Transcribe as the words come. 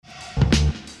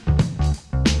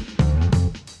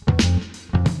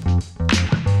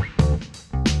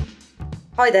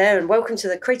Hi there and welcome to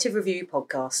the Creative Review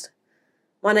podcast.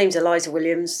 My name's Eliza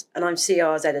Williams and I'm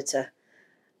CR's editor.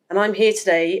 And I'm here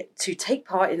today to take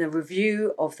part in a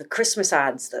review of the Christmas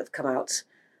ads that have come out.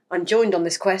 I'm joined on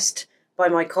this quest by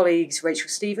my colleagues Rachel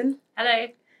Stephen. Hello.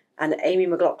 And Amy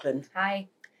McLaughlin. Hi.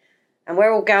 And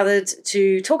we're all gathered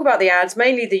to talk about the ads,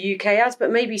 mainly the UK ads, but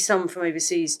maybe some from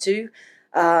overseas too.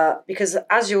 Because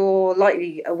as you're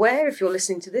likely aware, if you're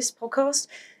listening to this podcast,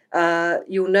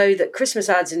 you'll know that Christmas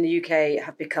ads in the UK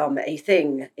have become a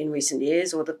thing in recent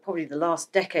years, or probably the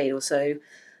last decade or so,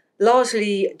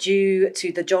 largely due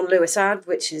to the John Lewis ad,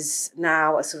 which is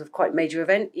now a sort of quite major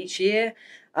event each year.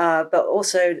 But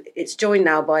also it's joined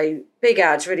now by big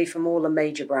ads really from all the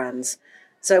major brands.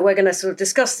 So we're going to sort of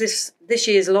discuss this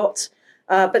year's lot.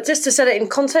 But just to set it in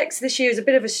context, this year is a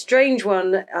bit of a strange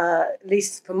one, at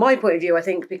least from my point of view, I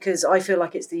think, because I feel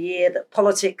like it's the year that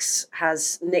politics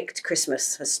has nicked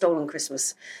Christmas, has stolen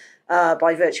Christmas,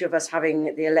 by virtue of us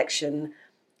having the election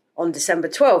on December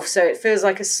 12th. So it feels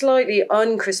like a slightly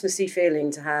un-Christmassy feeling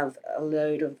to have a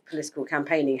load of political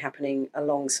campaigning happening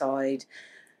alongside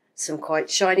some quite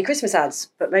shiny Christmas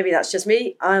ads. But maybe that's just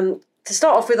me. To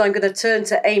start off with, I'm going to turn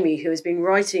to Amy, who has been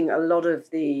writing a lot of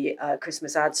the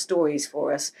Christmas ad stories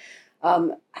for us.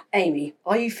 Amy,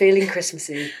 are you feeling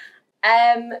Christmassy?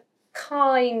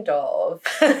 Kind of.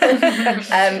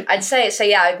 I'd say it. So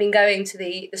yeah, I've been going to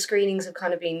the screenings have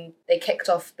kind of been, they kicked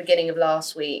off beginning of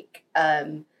last week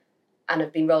and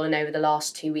have been rolling over the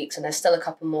last 2 weeks, and there's still a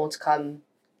couple more to come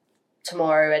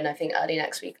tomorrow and I think early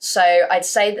next week. So I'd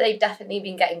say that they've definitely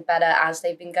been getting better as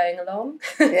they've been going along.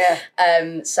 Yeah.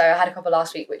 So I had a couple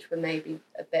last week which were maybe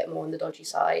a bit more on the dodgy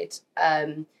side.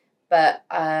 But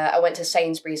I went to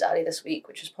Sainsbury's early this week,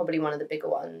 which was probably one of the bigger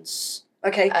ones.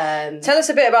 Okay. Tell us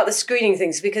a bit about the screening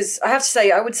things, because I have to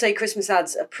say, I would say Christmas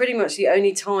ads are pretty much the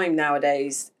only time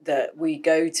nowadays that we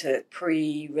go to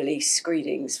pre-release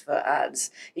screenings for ads.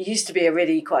 It used to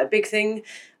be quite a big thing,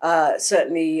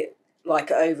 certainly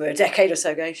like over a decade or so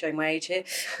ago, showing my age here.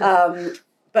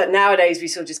 But nowadays we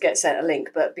sort of just get sent a link.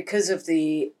 But because of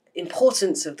the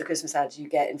importance of the Christmas ads, you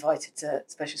get invited to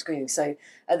special screenings. So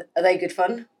are they good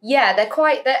fun? Yeah, they're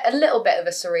a little bit of a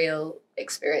surreal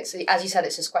experience. As you said,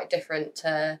 it's just quite different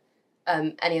to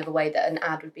any other way that an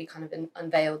ad would be kind of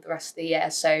unveiled the rest of the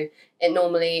year. So it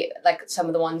normally, like some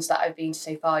of the ones that I've been to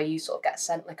so far, you sort of get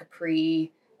sent like a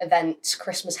pre-event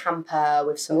Christmas hamper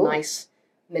with some nice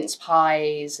mince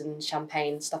pies and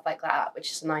champagne and stuff like that,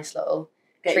 which is a nice little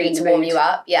treat to warm you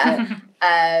up. Yeah.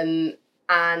 And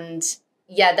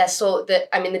yeah, they're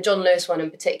the John Lewis one in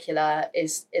particular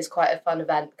is quite a fun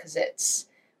event because it's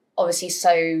obviously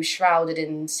so shrouded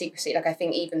in secrecy. Like I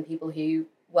think even people who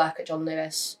work at John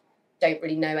Lewis don't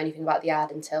really know anything about the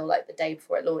ad until like the day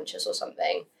before it launches or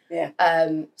something. Yeah.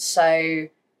 So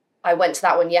I went to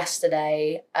that one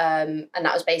yesterday, and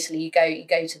that was basically you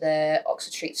go to the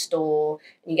Oxford Street store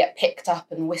and you get picked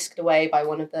up and whisked away by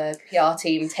one of the PR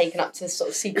team, taken up to this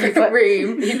sort of secret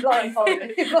room. You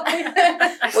blindfolded. Well,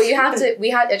 we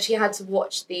actually had to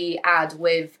watch the ad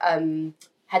with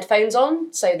headphones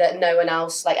on so that no one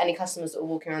else, like any customers that were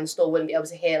walking around the store, wouldn't be able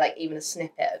to hear like even a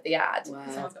snippet of the ad.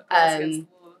 Wow.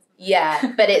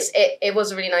 Yeah, but it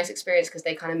was a really nice experience because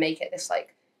they kind of make it this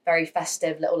like very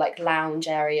festive little like lounge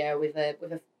area with a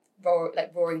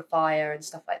roaring fire and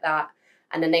stuff like that.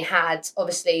 And then they had,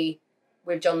 obviously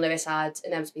with John Lewis ads,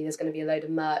 inevitably there's going to be a load of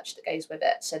merch that goes with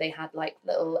it. So they had like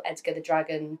little Edgar the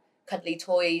Dragon cuddly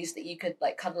toys that you could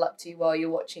like cuddle up to while you're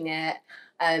watching it,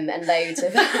 and loads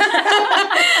of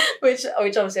which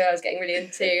obviously I was getting really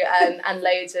into, and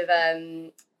loads of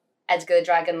Edgar the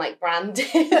Dragon like branded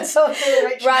biscuits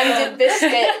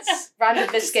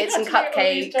and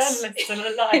cupcakes. Journalists on the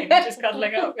line just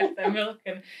cuddling up with their milk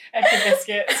and Edgar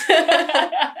biscuits.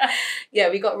 Yeah,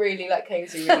 we got really like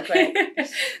cozy really quick.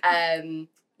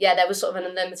 Yeah, there was sort of an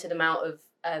unlimited amount of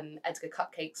Edgar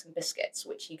cupcakes and biscuits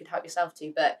which you could help yourself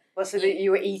to, but so that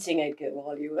you were eating Edgar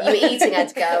while you were eating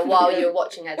Edgar while you were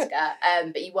watching Edgar,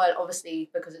 but you weren't, obviously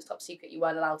because it's top secret, you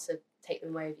weren't allowed to take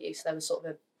them away with you, so there was sort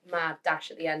of a mad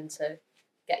dash at the end to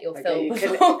get your fill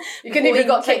before you even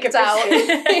got kicked out.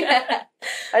 Yeah.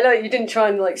 I know you didn't try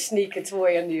and like sneak a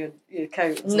toy under your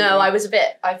coat. No, I was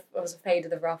afraid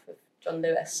of the wrath of John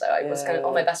Lewis, so I was kind of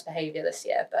on my best behaviour this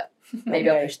year, but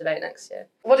maybe I'll push the boat next year.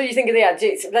 What did you think of the ad?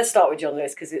 Let's start with John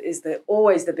Lewis because it is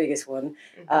always the biggest one.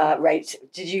 Mm-hmm. Rach,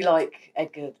 did you like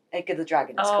Edgar the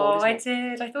Dragon? It's called, I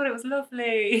did. I thought it was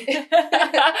lovely.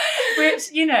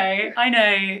 Which, I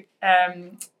know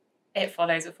it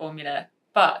follows a formula,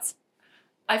 but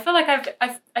I feel like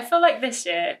I feel like this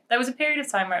year there was a period of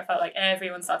time where it felt like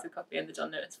everyone started copying the John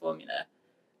Lewis formula,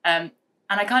 and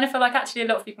And I kind of feel like actually a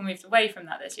lot of people moved away from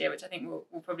that this year, which I think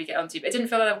we'll probably get onto. But it didn't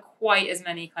feel like there were quite as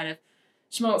many kind of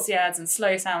schmaltzy ads and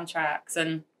slow soundtracks.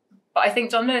 But I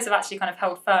think John Lewis have actually kind of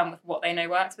held firm with what they know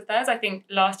works with theirs. I think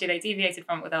last year they deviated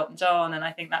from it with Elton John, and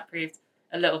I think that proved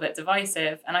a little bit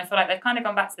divisive. And I feel like they've kind of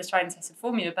gone back to this tried and tested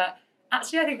formula. But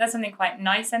actually, I think there's something quite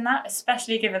nice in that,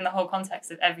 especially given the whole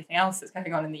context of everything else that's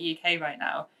going on in the UK right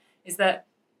now, is that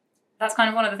that's kind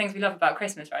of one of the things we love about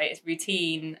Christmas, right? It's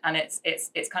routine, and it's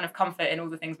kind of comfort in all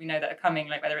the things we know that are coming,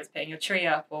 like whether it's putting your tree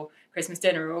up or Christmas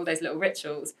dinner or all those little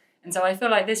rituals. And so I feel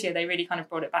like this year they really kind of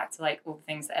brought it back to like all the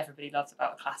things that everybody loves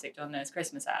about a classic John Lewis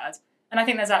Christmas ad. And I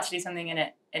think there's actually something in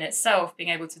it in itself,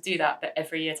 being able to do that, but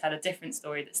every year tell a different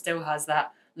story that still has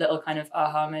that little kind of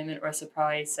aha moment or a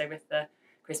surprise. So with the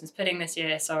Christmas pudding this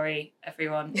year, sorry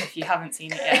everyone if you haven't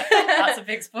seen it yet, that's a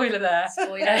big spoiler there.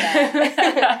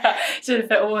 Should have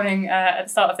put a warning at the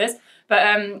start of this. But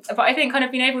I think kind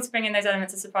of being able to bring in those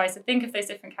elements of surprise, to think of those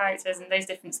different characters and those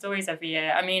different stories every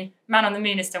year. I mean, Man on the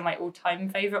Moon is still my all-time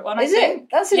favourite one. Is it?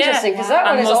 That's interesting, because that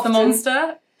one is Was often... the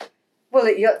Monster.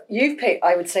 Well, you've picked,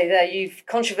 I would say there, you've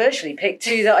controversially picked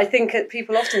two that I think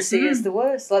people often see as the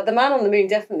worst. Like The Man on the Moon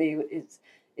definitely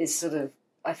is sort of,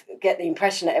 I get the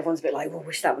impression that everyone's a bit like, well,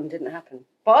 wish that one didn't happen.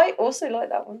 But I also like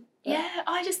that one. Yeah,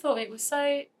 I just thought it was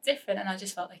so different, and I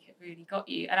just felt like it really got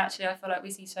you. And actually, I feel like we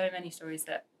see so many stories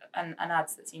that and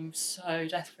ads that seem so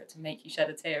desperate to make you shed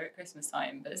a tear at Christmas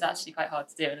time, but it's actually quite hard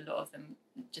to do, and a lot of them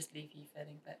just leave you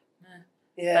feeling a bit meh.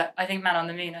 Yeah. But I think Man on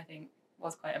the Moon,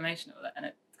 was quite emotional, and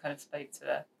it kind of spoke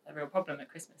to a real problem at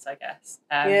Christmas, I guess.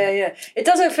 Yeah. It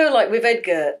doesn't feel like with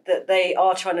Edgar that they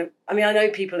are trying to... I mean, I know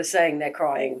people are saying they're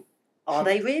crying. Are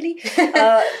they really?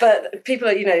 But people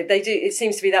are, they do. It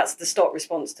seems to be that's the stock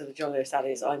response to the John Lewis ad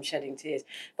is I'm shedding tears.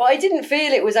 But I didn't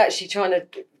feel it was actually trying to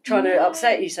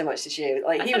upset you so much this year.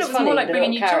 Like he was funny, more like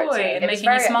bringing you joy and making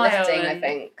you smile. Uplifting, I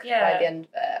think, by the end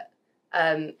of it.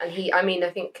 And I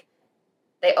think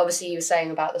they obviously, you were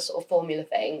saying about the sort of formula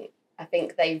thing. I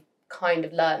think they kind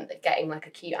of learned that getting like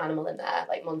a cute animal in there,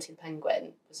 like Monty the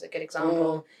Penguin, was a good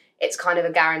example. It's kind of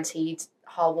a guaranteed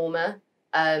heart warmer.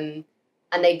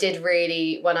 And they did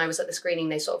really, when I was at the screening,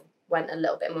 they sort of went a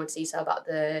little bit more into detail about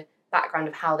the background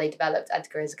of how they developed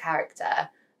Edgar as a character,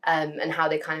 and how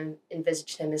they kind of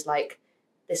envisaged him as like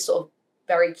this sort of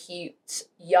very cute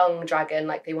young dragon.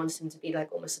 Like they wanted him to be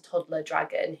like almost a toddler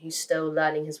dragon who's still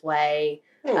learning his way.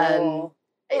 He's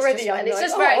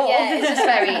just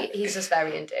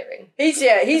very endearing.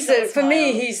 For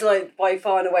me, he's like by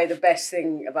far and away the best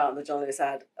thing about the John Lewis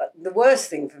ad. The worst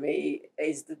thing for me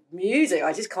is the music.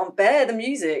 I just can't bear the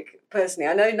music, personally.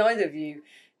 I know neither of you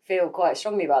feel quite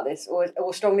strongly about this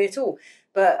or strongly at all.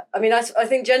 But I mean, I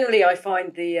think generally I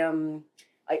find I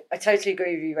totally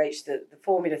agree with you, Rach, that the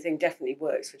formula thing definitely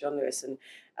works for John Lewis, and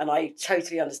I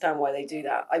totally understand why they do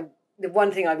that. The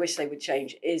one thing I wish they would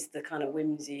change is the kind of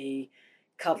whimsy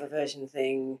cover version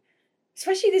thing,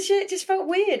 especially this year. It just felt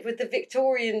weird with the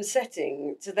Victorian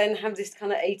setting to then have this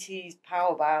kind of 80s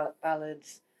power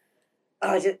ballads.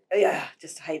 I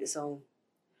just hate the song.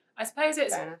 I suppose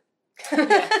it's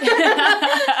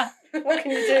what can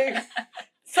you do?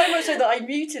 So much so that I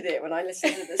muted it when I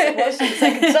listened to this and watched it the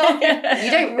second time.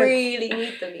 You don't really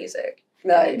need the music.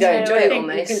 No, you don't. Enjoy it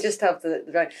almost. You can just have the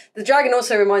dragon. The dragon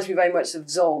also reminds me very much of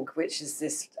Zog, which is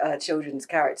this children's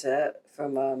character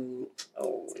from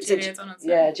Julia Donaldson.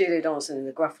 Yeah, Julia Donaldson,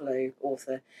 the Gruffalo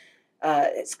author.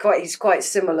 He's quite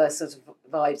similar sort of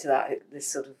vibe to that, this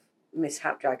sort of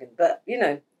mishap dragon, but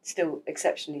still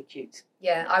exceptionally cute.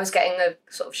 Yeah, I was getting the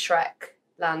sort of Shrek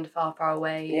Land Far Far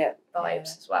Away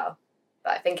vibes as well,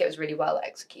 but I think it was really well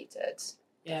executed.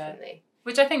 Yeah, definitely.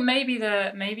 Which I think maybe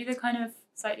the kind of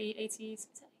slightly 80s. Is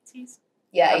it 80s?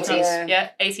 Yeah, 80s. Yeah,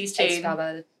 80s tune.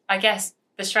 I guess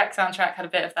the Shrek soundtrack had a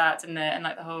bit of that in there, and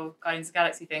like the whole Guardians of the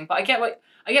Galaxy thing. But I get what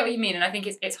you mean, and I think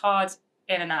it's hard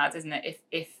in an ad, isn't it?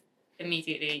 If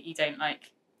immediately you don't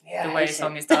like the way a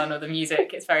song is done or the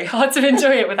music, it's very hard to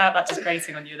enjoy it without that just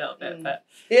grating on you a little bit. But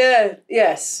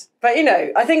but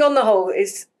I think on the whole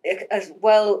it's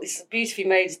beautifully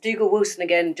made. It's Dougal Wilson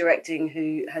again directing,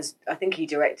 who has, I think he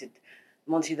directed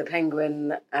Monty the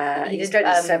Penguin. He did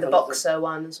the Boxer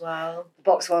one as well. The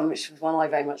Box one, which was one I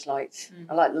very much liked.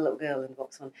 I like the little girl in the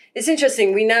Box one. It's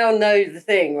interesting. We now know the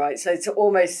thing, right? So it's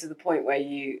almost to the point where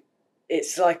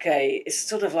it's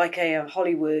sort of like a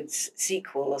Hollywood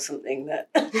sequel or something that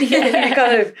you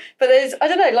kind of. But there's, I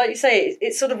don't know, like you say,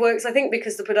 it sort of works. I think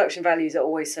because the production values are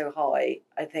always so high.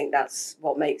 I think that's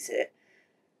what makes it.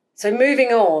 So moving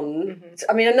on,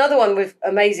 I mean, another one with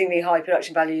amazingly high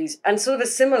production values and sort of a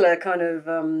similar kind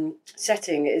of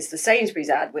setting is the Sainsbury's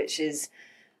ad, which is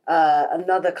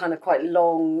Another kind of quite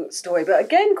long story, but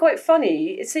again quite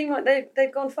funny. It seemed like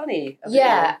they've gone funny.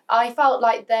 Yeah, I felt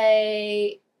like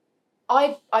I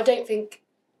don't think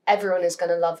everyone is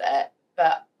going to love it,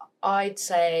 but I'd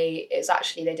say it's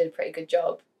actually they did a pretty good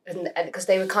job, and because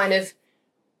they were kind of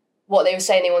what they were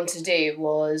saying they wanted to do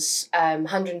was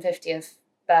 150th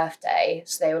birthday,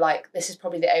 so they were like, this is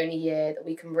probably the only year that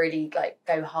we can really like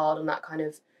go hard on that kind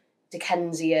of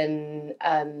Dickensian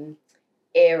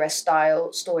era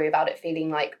style story about it feeling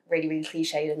like really, really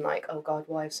cliched and like, oh God,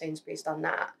 why have Sainsbury's done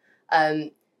that?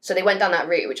 So they went down that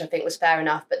route, which I think was fair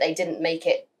enough, but they didn't make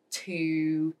it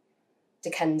too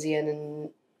Dickensian and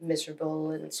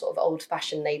miserable and sort of old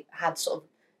fashioned. They had sort of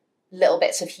little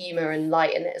bits of humour and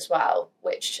light in it as well,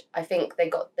 which I think they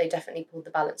definitely pulled the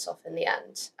balance off in the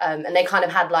end. And they kind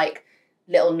of had like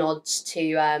little nods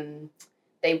to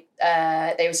they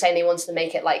were saying they wanted to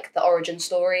make it like the origin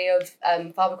story of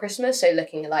Father Christmas. So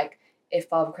looking at like if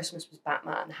Father Christmas was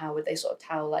Batman, how would they sort of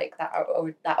tell like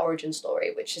that origin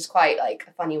story, which is quite like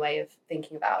a funny way of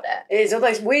thinking about it. It is, although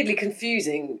it's weirdly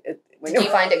confusing. Did you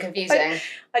find it confusing?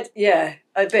 Yeah,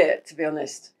 a bit, to be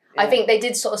honest. Yeah. I think they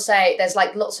did sort of say there's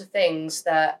like lots of things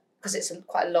that, because it's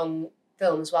quite a long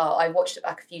film as well, I watched it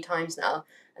back a few times now,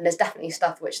 and there's definitely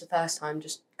stuff which the first time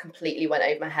just completely went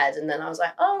over my head, and then I was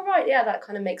like, oh right, yeah, that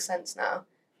kind of makes sense now.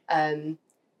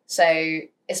 So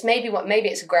it's maybe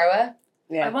it's a grower.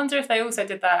 Yeah. I wonder if they also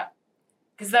did that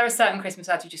because there are certain Christmas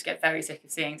ads you just get very sick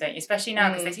of seeing, don't you? Especially now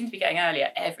because they seem to be getting earlier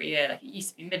every year. Like it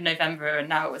used to be mid-November and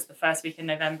now it was the first week in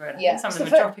November, and I think some of them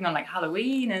are dropping on like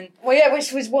Halloween and. Well, yeah,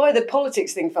 which was why the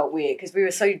politics thing felt weird because we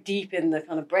were so deep in the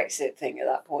kind of Brexit thing at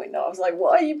that point. I was like,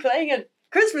 why are you playing a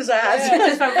Christmas ad? Yeah, it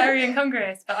just felt very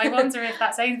incongruous. But I wonder if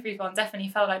that Sainsbury's one definitely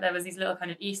felt like there was these little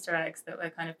kind of Easter eggs that were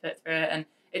kind of put through it. And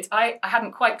I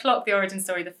hadn't quite clocked the origin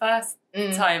story the first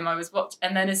time I was watching.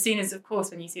 And then as soon as, of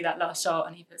course, when you see that last shot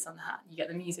and he puts on the hat, you get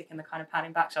the music and the kind of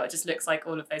panning back shot. It just looks like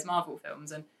all of those Marvel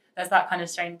films. And there's that kind of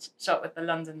strange shot with the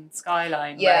London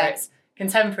skyline where it's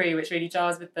contemporary, which really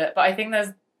jars with it. But I think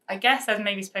there's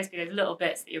maybe supposed to be those little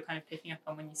bits that you're kind of picking up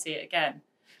on when you see it again.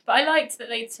 But I liked that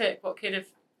they took what could have,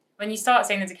 when you start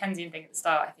saying the Dickensian thing at the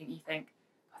start, I think you think,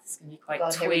 it's going to be quite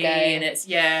twee, and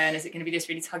and is it going to be this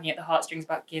really tugging at the heartstrings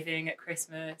about giving at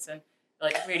Christmas and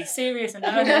like really serious and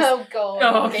earnest? Oh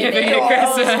God! Giving at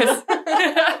Christmas.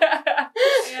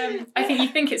 I think you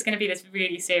think it's going to be this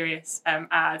really serious ad,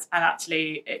 and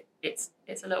actually it's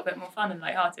a little bit more fun and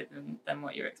lighthearted than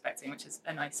what you're expecting, which is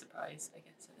a nice surprise, I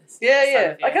guess.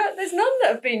 There's none that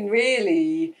have been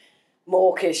really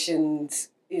mawkish and.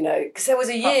 You know, because there was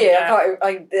a year,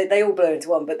 they all blow into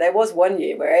one, but there was one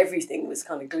year where everything was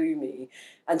kind of gloomy.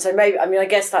 And so I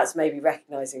guess that's maybe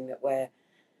recognising that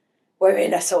we're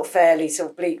in a sort of fairly sort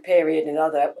of bleak period in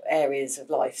other areas of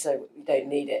life, so we don't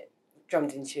need it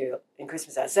drummed into you in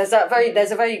Christmas ads. There's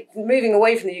a very, moving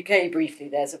away from the UK briefly,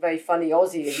 there's a very funny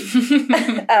Aussie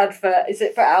ad is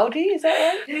it for Aldi, is that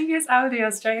right? I think it's Aldi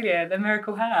Australia, the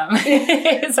Miracle Ham.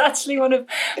 It's actually one of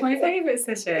my favourites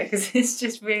this year because it's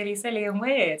just really silly and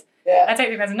weird. Yeah. I don't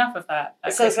think there's enough of that.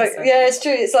 So it's like, yeah, it's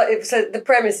true. It's like, so the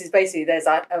premise is basically there's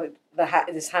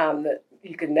this ham that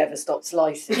you can never stop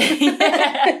slicing.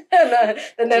 The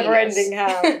never-ending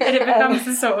ham. And it becomes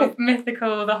the sort of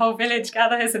mythical, the whole village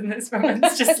gathers and this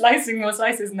woman's just slicing more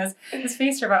slices and there's this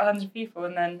feast for about 100 people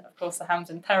and then, of course, the ham's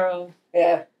in peril.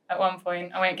 Yeah. At one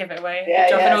point. I won't give it away.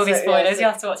 Dropping all these spoilers. You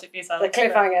have to watch it for yourself. The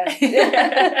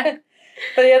cliffhanger.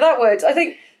 But yeah, that worked. I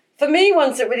think for me,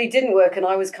 ones that really didn't work, and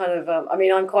I was kind of,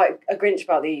 I'm quite a Grinch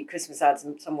about the Christmas ads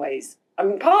in some ways. I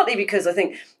mean, partly because I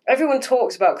think everyone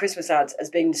talks about Christmas ads as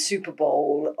being the Super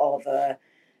Bowl of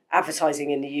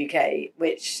advertising in the UK,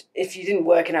 which if you didn't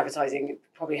work in advertising, you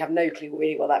probably have no clue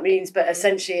really what that means. But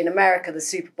essentially in America, the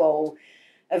Super Bowl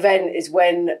event is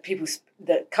when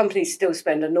companies still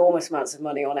spend enormous amounts of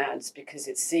money on ads because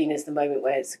it's seen as the moment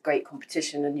where it's a great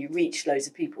competition and you reach loads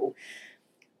of people.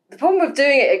 The problem with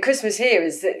doing it at Christmas here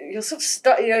is that you're sort of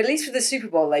stuck, at least with the Super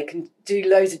Bowl, they can do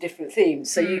loads of different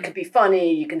themes. So you can be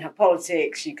funny, you can have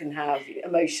politics, you can have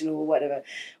emotional, whatever.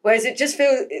 Whereas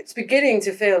it's beginning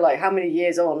to feel like how many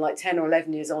years on, like 10 or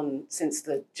 11 years on since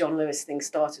the John Lewis thing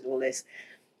started all this,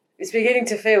 it's beginning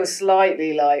to feel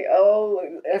slightly like,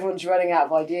 everyone's running out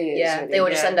of ideas. Yeah, really. They all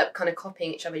just end up kind of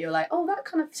copying each other. You're like, that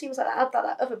kind of seems like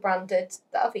that other brand did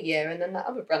that other year, and then that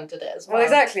other brand did it as well. Well,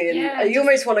 exactly. And you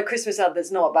almost want a Christmas ad that's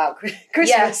not about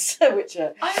Christmas. Yeah. Which I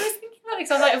was thinking about it,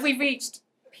 because I was like, have we reached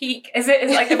peak? Is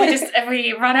like, have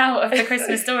we run out of the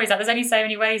Christmas stories? Like, there's only so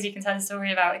many ways you can tell a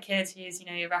story about a kid who's,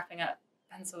 wrapping up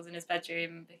pencils in his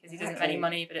bedroom because he doesn't have any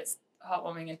money, but it's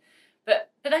heartwarming.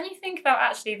 But then you think about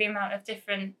actually the amount of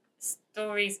different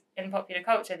stories in popular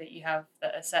culture that you have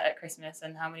that are set at Christmas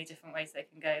and how many different ways they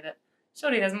can go, that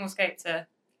surely there's more scope to...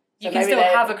 You So can maybe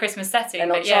still have a Christmas setting,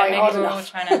 but yeah, maybe we're all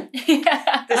trying to...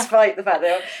 Yeah. Despite the fact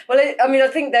that... Well, I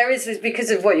think there is this, because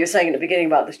of what you were saying at the beginning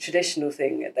about the traditional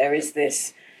thing, there is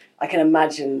this... I can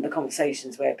imagine the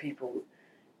conversations where people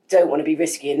don't want to be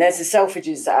risky. And there's the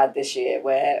Selfridges ad this year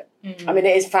where, I mean,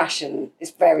 it is fashion.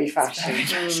 It's very fashion.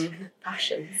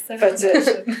 Fashion. So But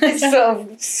it's sort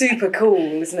of super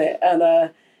cool, isn't it?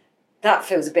 And that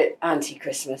feels a bit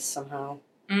anti-Christmas somehow.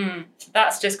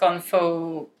 That's just gone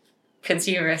full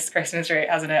consumerist Christmas route,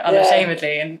 hasn't it?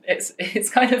 Unashamedly. And it's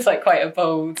kind of like quite a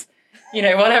bold,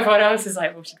 while everyone else is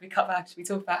like, well, should we cut back? Should we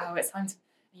talk about how it's time to,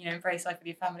 embrace life with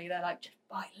your family? They're like, just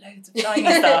buy loads of shiny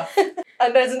stuff.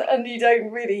 And you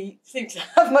don't really seem to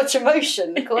have much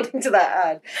emotion according to that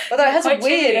ad. Although it has a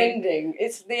weird ending.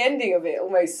 It's the ending of it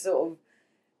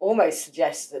almost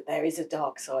suggests that there is a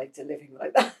dark side to living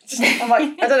like that.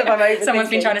 I don't know if I'm overthinking. Someone's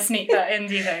been trying to sneak that in,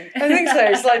 do you think? I think so.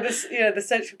 It's like this, the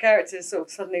central character sort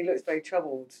of suddenly looks very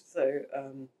troubled. So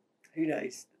who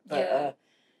knows? But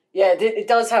it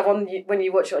does have when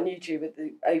you watch it on YouTube. At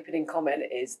the opening comment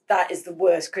that is the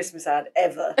worst Christmas ad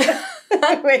ever,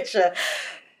 which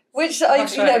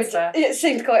it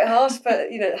seemed quite harsh, but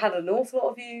it had an awful lot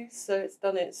of views, so it's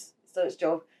done its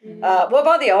job. What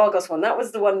about the Argos one? That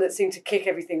was the one that seemed to kick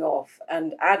everything off.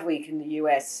 And Adweek in the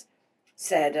US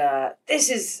said,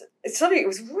 it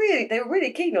was really, they were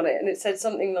really keen on it. And it said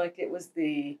something like it was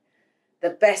the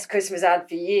best Christmas ad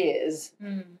for years.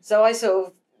 So I sort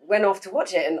of went off to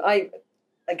watch it. And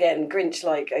again,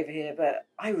 Grinch-like over here, but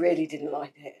I really didn't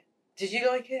like it. Did you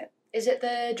like it? Is it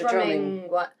the drumming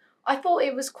one? I thought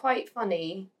it was quite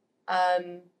funny.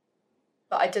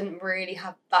 But I didn't really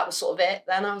have... That was sort of it.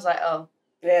 Then I was like, oh.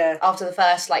 Yeah. After the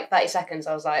first, 30 seconds,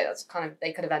 I was like, that's kind of...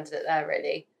 They could have ended it there,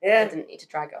 really. Yeah. I didn't need to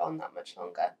drag it on that much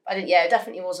longer. It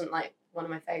definitely wasn't, one of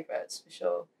my favourites, for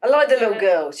sure. I liked the little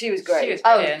girl. She was great. She was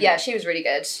brilliant. Yeah, she was really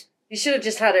good. You should have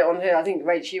just had it on her. I think,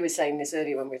 Rach, you were saying this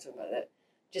earlier when we were talking about it.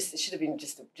 It should have been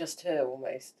just her,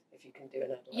 almost, if you can do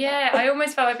an ad. Yeah, I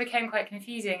almost felt it became quite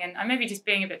confusing, and I may be just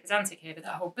being a bit pedantic here, but the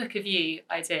whole Book of You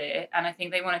idea, and I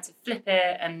think they wanted to flip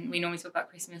it, and we normally talk about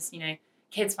Christmas,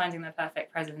 kids finding their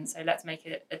perfect present, so let's make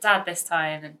it a dad this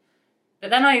time. But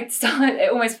then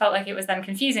it almost felt like it was then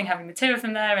confusing having the two of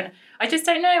them there, and I just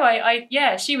don't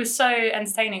know. She was so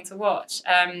entertaining to watch,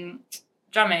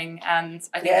 drumming, and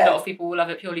I think a lot of people will love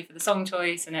it purely for the song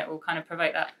choice, and it will kind of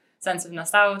provoke that sense of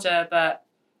nostalgia, but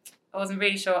I wasn't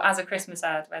really sure as a Christmas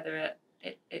ad whether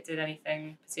it did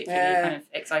anything particularly kind of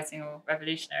exciting or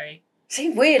revolutionary. It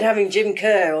seemed weird having Jim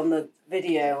Kerr on the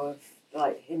video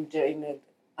of him doing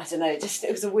I don't know,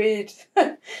 it was a weird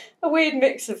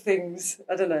mix of things.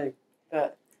 I don't know.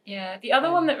 But yeah, the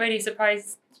other one that really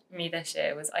surprised me this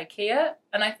year was IKEA,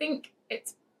 and I think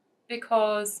it's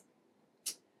because...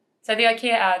 So the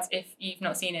IKEA ads, if you've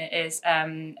not seen it, is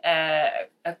a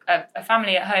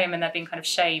family at home, and they're being kind of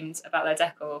shamed about their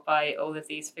decor by all of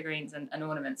these figurines and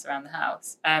ornaments around the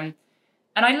house. And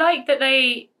I like that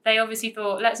they obviously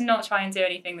thought, let's not try and do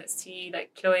anything that's too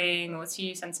cloying or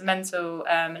too sentimental.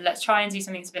 Let's try and do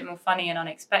something that's a bit more funny and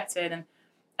unexpected. And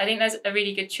I think there's a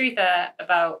really good truth there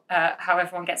about how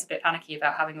everyone gets a bit panicky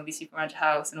about having all these people around your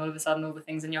house, and all of a sudden all the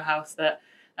things in your house that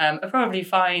are probably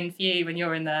fine for you when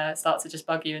you're in there start to just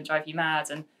bug you and drive you mad.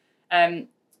 And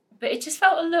but it just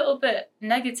felt a little bit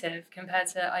negative compared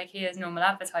to IKEA's normal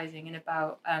advertising, and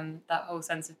about that whole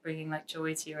sense of bringing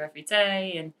joy to your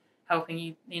everyday and helping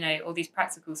you, all these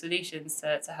practical solutions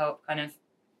to help kind of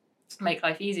make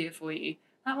life easier for you.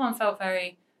 That one felt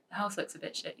very, the house looks a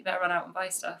bit shit, you better run out and buy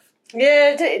stuff.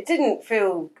 Yeah, it didn't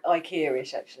feel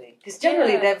IKEA-ish, actually, because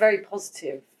generally they're very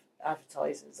positive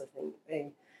advertisers, I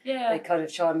think. They kind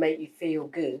of try and make you feel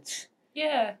good.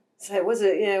 Yeah. So it was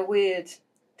a weird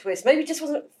twist. Maybe it just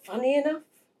wasn't funny enough.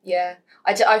 Yeah.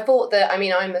 I thought that,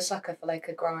 I'm a sucker for a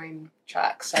grime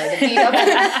track, so the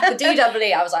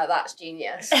DWE, I was like, that's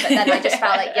genius. But then I just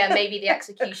felt maybe the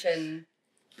execution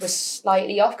was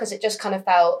slightly off, because it just kind of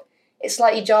felt, it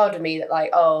slightly jarred with me that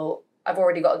I've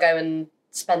already got to go and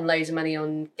spend loads of money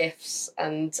on gifts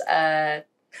and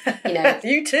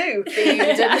you too. Food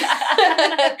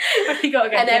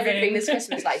and everything this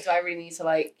Christmas. Do I really need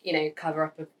to cover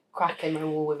up a crack in my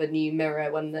wall with a new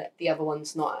mirror when the other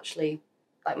one's not actually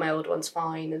my old one's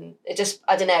fine? And it just,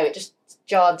 I don't know, it just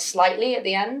jarred slightly at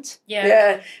the end.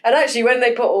 Yeah. And actually when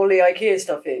they put all the IKEA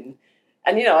stuff in,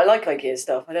 and I like IKEA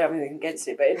stuff, I don't have anything against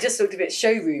it, but it just looked a bit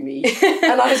showroomy.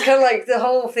 And I was kind of the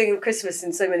whole thing of Christmas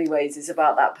in so many ways is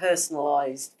about that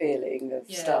personalised feeling of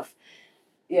stuff.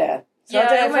 Yeah. So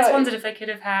I almost wondered if they could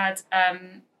have had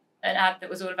an ad that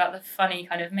was all about the funny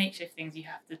kind of makeshift things you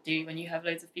have to do when you have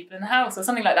loads of people in the house or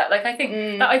something like that. Like I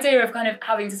think that idea of kind of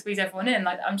having to squeeze everyone in,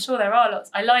 like I'm sure there are lots.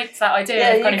 I liked that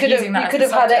idea of kind of using that. You could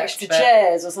have had extra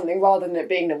chairs or something rather than it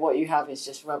being that what you have is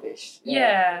just rubbish.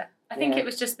 Yeah. I think it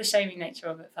was just the shaming nature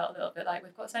of it felt a little bit like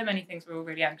we've got so many things we're all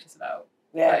really anxious about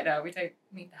right now. We don't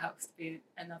need the house to be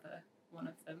another one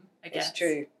of them, I guess. It's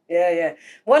true. Yeah.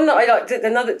 One that I liked,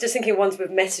 another, just thinking of ones with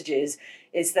messages,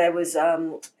 is there was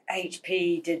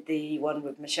HP did the one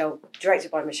with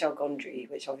directed by Michel Gondry,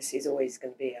 which obviously is always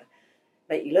going to be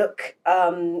make you look,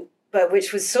 but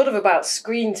which was sort of about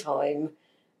screen time,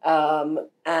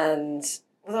 and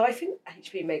although I think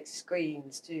HP makes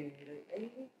screens too, don't they?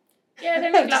 Yeah,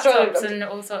 they make laptops and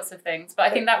all sorts of things, but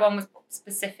I think that one was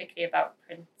specifically about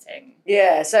printing.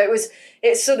 Yeah, so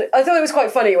it's sort of, I thought it was quite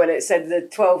funny when it said the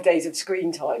 12 days of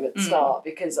screen time at the start,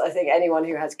 because I think anyone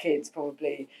who has kids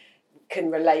probably can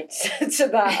relate to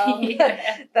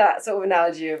that that sort of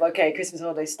analogy of, okay, Christmas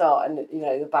holidays start and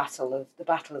the battle of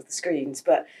the screens,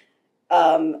 but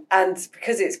and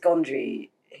because it's Gondry,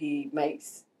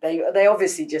 they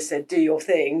obviously just said do your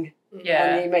thing,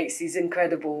 and he makes these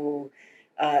incredible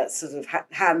sort of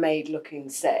handmade looking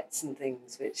sets and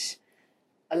things which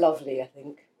are lovely, I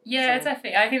think. Yeah, so.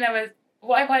 Definitely. I think there was,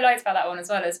 what I quite liked about that one as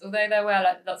well is, although there were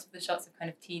like lots of the shots of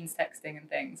kind of teens texting and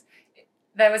things,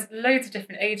 there was loads of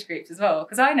different age groups as well,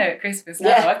 because I know at Christmas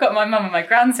now I've got my mum and my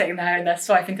gran sitting there and they're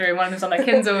swiping through, and one of them's on their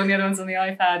Kindle and the other one's on the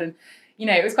iPad, and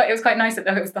it was quite nice that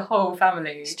it was the whole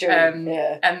family. It's true.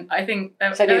 And I think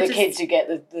it's only the kids who get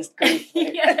the grief.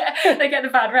 Yeah, they get the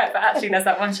bad rep, but actually there's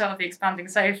that one shot of the expanding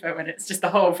sofa when it's just the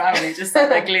whole family just sat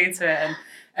there glued to it,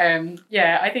 and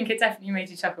I think it definitely made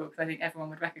you chuckle, because I think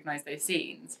everyone would recognise those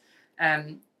scenes.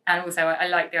 And also I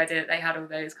like the idea that they had all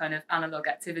those kind of analogue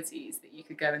activities that you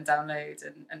could go and download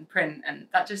and print, and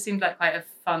that just seemed like quite a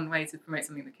fun way to promote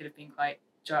something that could have been quite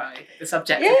dry, the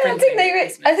subject of printing.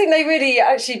 I think they really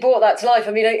actually brought that to life.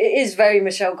 I mean, it is very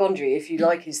Michel Gondry. If you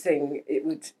like his thing,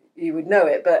 you would know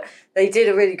it, but they did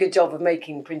a really good job of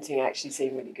making printing actually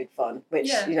seem really good fun,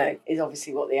 which is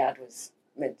obviously what the ad was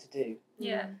meant to do.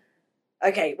 Yeah.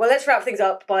 Okay, well, let's wrap things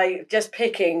up by just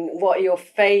picking what are your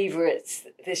favourites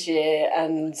this year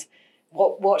and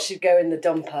what should go in the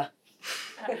dumper.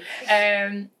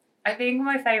 I think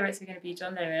my favourites are going to be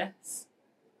John Lewis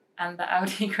and the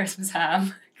Audi Christmas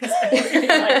ham, because I really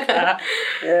like that.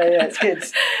 Yeah, it's good.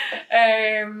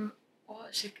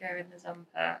 What should go in the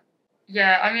dumper?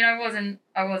 Yeah, I mean, I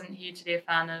wasn't hugely a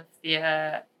fan of the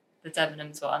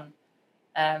Debenhams one.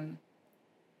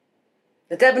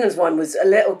 The Debenhams one was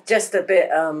just a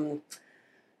bit.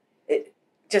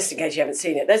 Just in case you haven't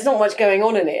seen it, there's not much going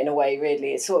on in it in a way.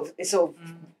 Really, it's sort of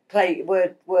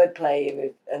word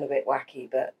play and a bit wacky,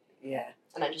 but yeah.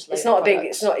 And then just it's not a big.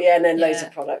 It's not and then loads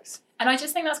of products. And I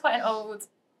just think that's quite an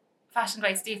old-fashioned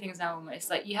way to do things now. Almost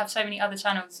like you have so many other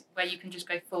channels where you can just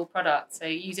go full product. So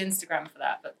use Instagram for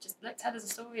that, but just tell us a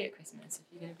story at Christmas if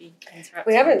you're going to be interactive.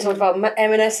 We haven't talked about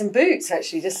M&S and Boots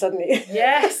actually. Just suddenly.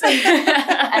 Yes.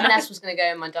 M&S was going to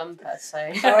go in my dumper, so.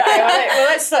 Okay, all right. Well,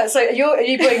 let's start. So are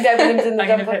you putting Debenhams in the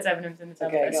dumper? I'm going to put Debenhams in the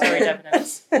dumper. Okay, sorry,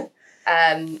 Debenhams.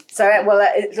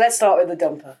 Let's start with the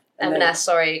dumper. M&S,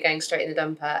 going straight in the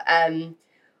dumper.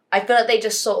 I feel like they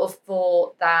just sort of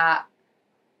thought that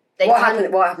What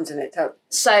happens in it?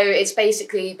 So it's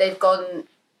basically they've gone.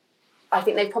 I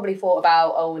think they've probably thought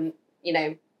about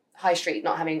High Street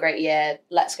not having a great year.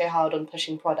 Let's go hard on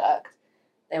pushing product.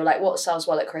 They were like, what sells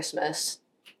well at Christmas?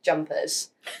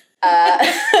 Jumpers.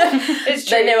 It's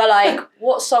true. Then they were like,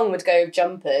 what song would go with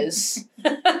jumpers?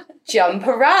 Jump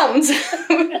Around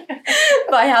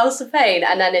by House of Pain,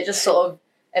 and then it just sort of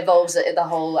evolves. The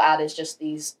whole ad is just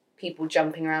these people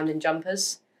jumping around in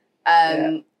jumpers.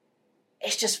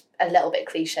 It's just a little bit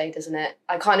cliched, isn't it?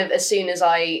 I kind of, as soon as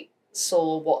I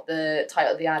saw what the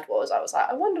title of the ad was, I was like,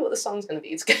 I wonder what the song's going to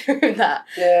be to go with that.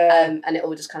 Yeah. And it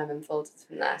all just kind of unfolded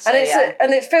from there. So,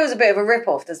 and it feels a bit of a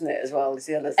rip-off, doesn't it, as well, is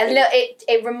the other thing.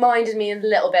 It reminded me a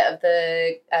little bit of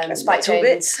the Spike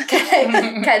Jones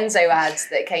Kenzo ads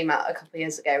that came out a couple of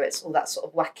years ago. It's all that sort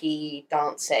of wacky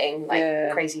dancing,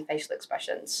 crazy facial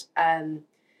expressions.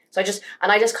 So I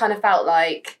just kind of felt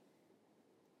like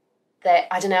that,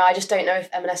 I don't know, I just don't know if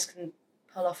M&S can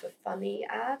pull off a funny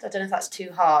ad. I don't know if that's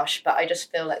too harsh, but I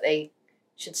just feel like they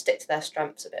should stick to their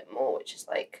strengths a bit more, which is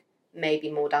like maybe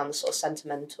more down the sort of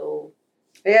sentimental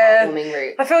heartwarming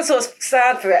route. I feel sort of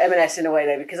sad for M&S in a way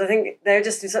though, because I think they're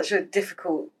just in such a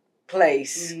difficult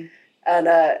place. And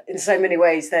in so many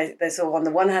ways, they're sort of, on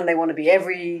the one hand, they want to be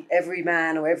every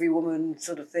man or every woman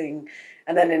sort of thing.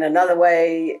 And then in another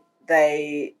way,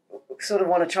 they sort of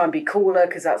want to try and be cooler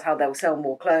because that's how they'll sell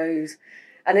more clothes.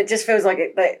 And it just feels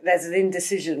like there's an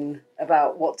indecision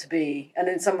about what to be. And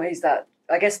in some ways that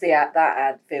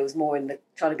ad feels more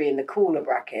trying to be in the cooler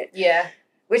bracket. Yeah.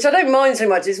 Which I don't mind so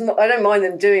much. I don't mind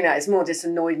them doing that. It's more just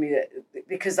annoyed me that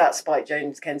because that Spike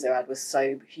Jonze Kenzo ad was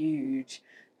so huge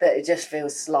that it just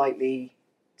feels slightly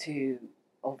too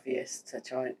obvious to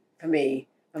try for me.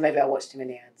 Or maybe I watched too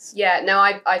many ads. Yeah, no,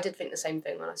 I did think the same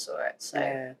thing when I saw it.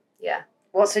 So yeah.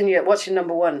 What's your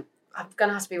number one? I'm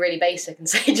gonna have to be really basic and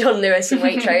say John Lewis and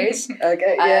Waitrose.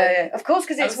 Okay, yeah, of course,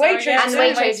 because it's Waitrose. And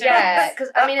Waitrose, yeah.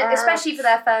 Because I mean, especially for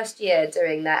their first year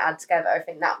doing their ad together, I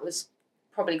think that was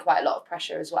probably quite a lot of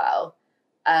pressure as well.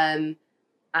 And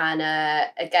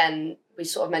again, we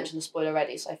sort of mentioned the spoiler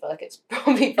already, so I feel like it's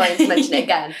probably fine to mention it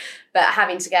again. But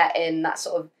having to get in that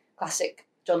sort of classic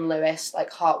John Lewis,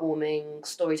 like heartwarming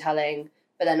storytelling,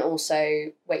 but then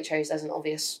also Waitrose as an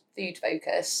obvious food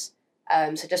focus.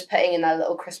 So just putting in that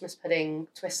little Christmas pudding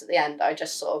twist at the end, I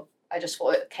just thought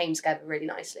it came together really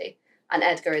nicely. And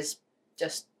Edgar is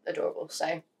just adorable,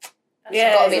 so that's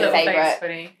got to be the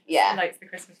favourite. Yeah, he likes the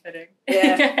Christmas pudding.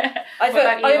 Yeah,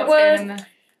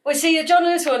 well, see, the John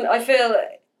Lewis one, I feel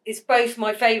it's both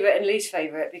my favourite and least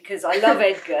favourite because I love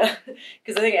Edgar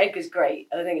because I think Edgar's great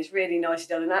and I think it's really nicely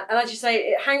done. And as you say,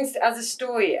 it hangs as a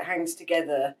story. It hangs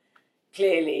together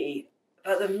clearly.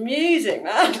 But the music,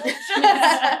 man,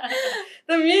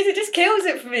 the music just kills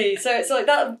it for me. So it's like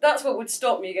that's what would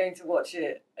stop me going to watch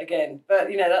it again. But,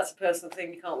 that's a personal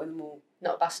thing. You can't win them all.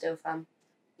 Not a Bastille fan.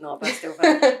 Not a Bastille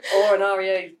fan. Or an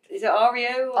REO. Is it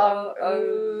REO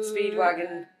or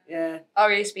Speedwagon? Yeah.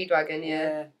 REO Speedwagon,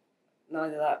 yeah.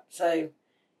 Neither that. So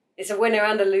it's a winner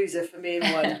and a loser for me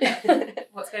in one.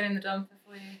 What's going in the dumper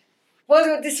for you?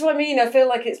 Well, this is what I mean. I feel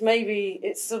like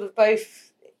it's sort of both...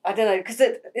 I don't know, because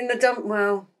in the dump,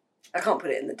 well, I can't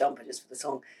put it in the dumper just for the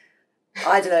song.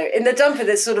 I don't know. In the dumper,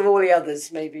 there's sort of all the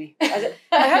others, maybe. I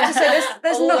have to say,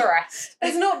 there's all not the rest.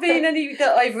 There's not been any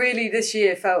that I've really this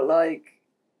year felt like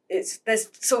there's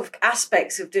sort of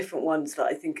aspects of different ones that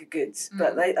I think are good,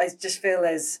 but I just feel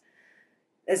there's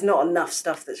not enough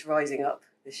stuff that's rising up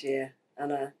this year,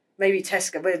 and maybe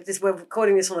Tesco. We're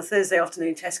recording this on a Thursday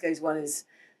afternoon. Tesco's one is.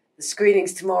 The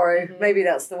screenings tomorrow. Mm-hmm. Maybe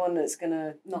that's the one that's going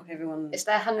to knock everyone. It's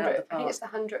their 100th. I think it's the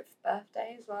 100th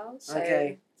birthday as well. So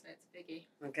okay. So it's a biggie.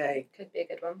 Okay. Could be a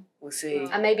good one. We'll see.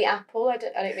 And maybe Apple. I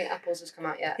don't think Apple's has come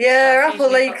out yet. Yeah, Apple.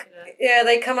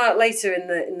 They come out later in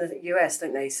the US,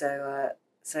 don't they? So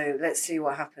let's see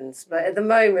what happens. But at the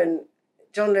moment,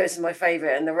 John Lewis is my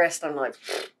favourite, and the rest I'm like.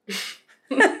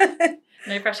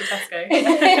 No pressure, Tesco.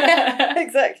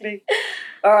 Exactly.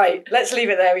 All right, let's leave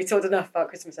it there. We talked enough about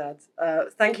Christmas ads.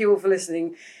 Thank you all for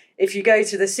listening. If you go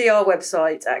to the CR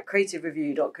website at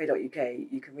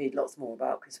creativereview.co.uk, you can read lots more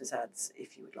about Christmas ads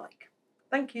if you would like.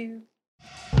 Thank you.